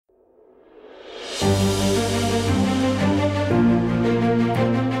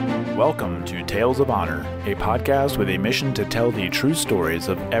Welcome to Tales of Honor, a podcast with a mission to tell the true stories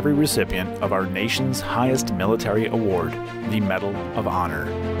of every recipient of our nation's highest military award, the Medal of Honor.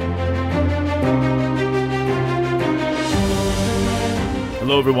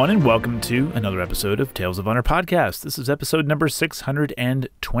 Hello, everyone, and welcome to another episode of Tales of Honor podcast. This is episode number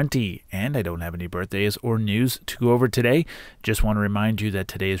 620, and I don't have any birthdays or news to go over today. Just want to remind you that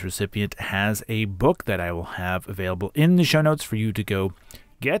today's recipient has a book that I will have available in the show notes for you to go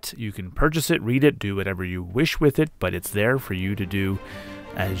get. You can purchase it, read it, do whatever you wish with it, but it's there for you to do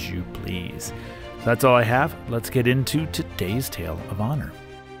as you please. So that's all I have. Let's get into today's Tale of Honor.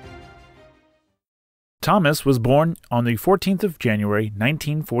 Thomas was born on the 14th of January,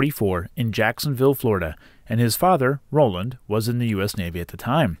 1944 in Jacksonville, Florida, and his father, Roland, was in the U.S. Navy at the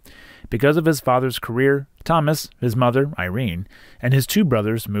time. Because of his father's career, Thomas, his mother, Irene, and his two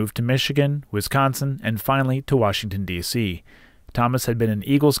brothers moved to Michigan, Wisconsin, and finally to Washington, D.C. Thomas had been an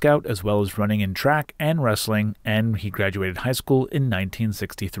Eagle Scout as well as running in track and wrestling, and he graduated high school in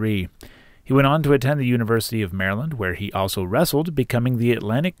 1963. He went on to attend the University of Maryland, where he also wrestled, becoming the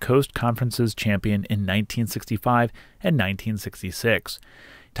Atlantic Coast Conference's champion in 1965 and 1966.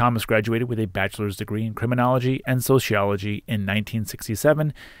 Thomas graduated with a bachelor's degree in criminology and sociology in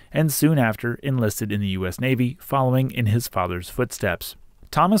 1967, and soon after enlisted in the U.S. Navy, following in his father's footsteps.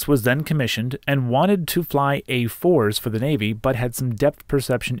 Thomas was then commissioned and wanted to fly A-4s for the Navy, but had some depth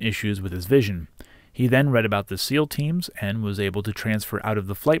perception issues with his vision. He then read about the SEAL teams and was able to transfer out of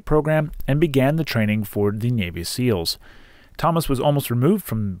the flight program and began the training for the Navy SEALs. Thomas was almost removed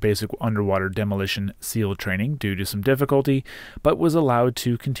from basic underwater demolition SEAL training due to some difficulty, but was allowed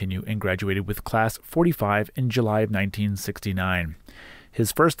to continue and graduated with Class 45 in July of 1969.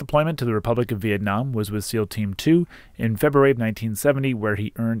 His first deployment to the Republic of Vietnam was with SEAL Team 2 in February of 1970, where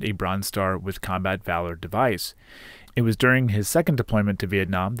he earned a Bronze Star with Combat Valor device. It was during his second deployment to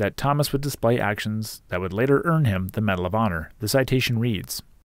Vietnam that Thomas would display actions that would later earn him the Medal of Honor. The citation reads,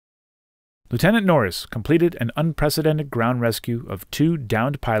 Lieutenant Norris completed an unprecedented ground rescue of two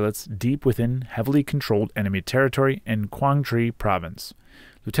downed pilots deep within heavily controlled enemy territory in Quang Tri Province.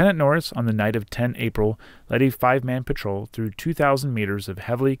 Lieutenant Norris, on the night of 10 April, led a five-man patrol through 2,000 meters of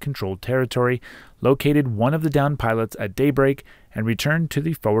heavily controlled territory, located one of the downed pilots at daybreak, and returned to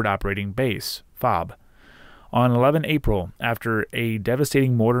the forward operating base, FOB. On 11 April, after a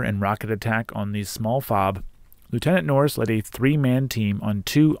devastating mortar and rocket attack on the small FOB, Lieutenant Norris led a three-man team on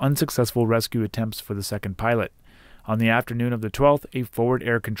two unsuccessful rescue attempts for the second pilot. On the afternoon of the 12th, a forward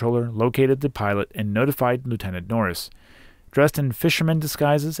air controller located the pilot and notified Lieutenant Norris. Dressed in fisherman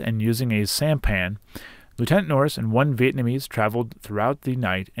disguises and using a sampan, Lieutenant Norris and one Vietnamese traveled throughout the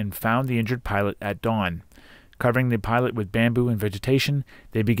night and found the injured pilot at dawn. Covering the pilot with bamboo and vegetation,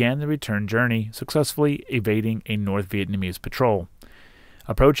 they began the return journey, successfully evading a North Vietnamese patrol.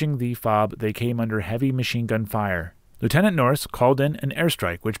 Approaching the FOB, they came under heavy machine gun fire. Lieutenant Norris called in an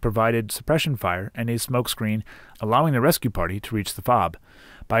airstrike which provided suppression fire and a smoke screen, allowing the rescue party to reach the FOB.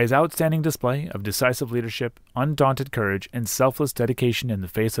 By his outstanding display of decisive leadership, undaunted courage, and selfless dedication in the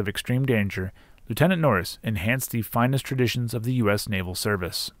face of extreme danger, Lieutenant Norris enhanced the finest traditions of the U.S. Naval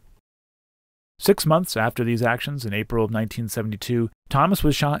Service. 6 months after these actions, in April of 1972, Thomas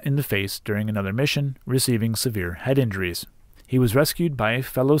was shot in the face during another mission, receiving severe head injuries. He was rescued by a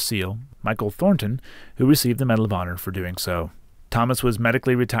fellow SEAL, Michael Thornton, who received the Medal of Honor for doing so. Thomas was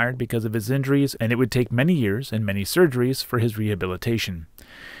medically retired because of his injuries, and it would take many years and many surgeries for his rehabilitation.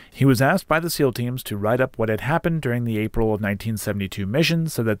 He was asked by the SEAL teams to write up what had happened during the April of 1972 mission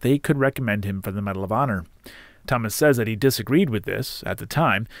so that they could recommend him for the Medal of Honor. Thomas says that he disagreed with this at the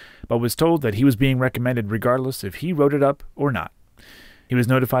time, but was told that he was being recommended regardless if he wrote it up or not. He was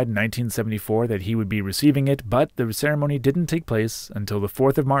notified in 1974 that he would be receiving it, but the ceremony didn't take place until the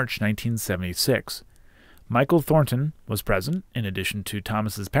 4th of March, 1976. Michael Thornton was present, in addition to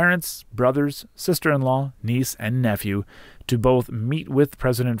Thomas's parents, brothers, sister-in-law, niece, and nephew, to both meet with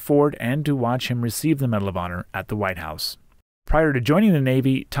President Ford and to watch him receive the Medal of Honor at the White House. Prior to joining the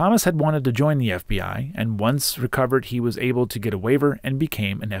Navy, Thomas had wanted to join the FBI, and once recovered he was able to get a waiver and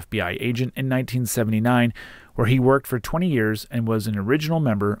became an FBI agent in 1979, where he worked for 20 years and was an original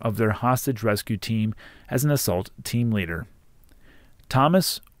member of their hostage rescue team as an assault team leader.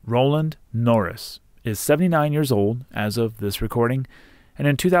 Thomas Roland Norris is 79 years old as of this recording, and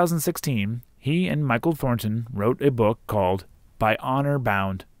in 2016, he and Michael Thornton wrote a book called By Honor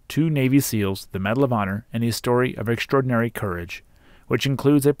Bound, Two Navy SEALs, the Medal of Honor, and a Story of Extraordinary Courage, which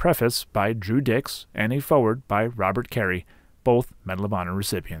includes a preface by Drew Dix and a foreword by Robert Carey, both Medal of Honor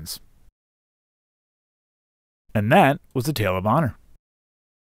recipients. And that was the Tale of Honor.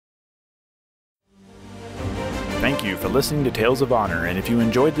 Thank you for listening to Tales of Honor, and if you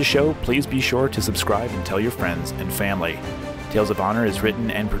enjoyed the show, please be sure to subscribe and tell your friends and family. Tales of Honor is written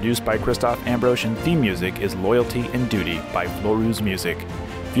and produced by Christoph Ambrose, and theme music is Loyalty and Duty by Floruz Music.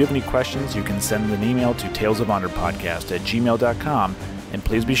 If you have any questions, you can send an email to talesofhonorpodcast@gmail.com, and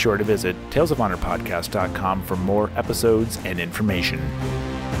please be sure to visit talesofhonorpodcast.com for more episodes and information.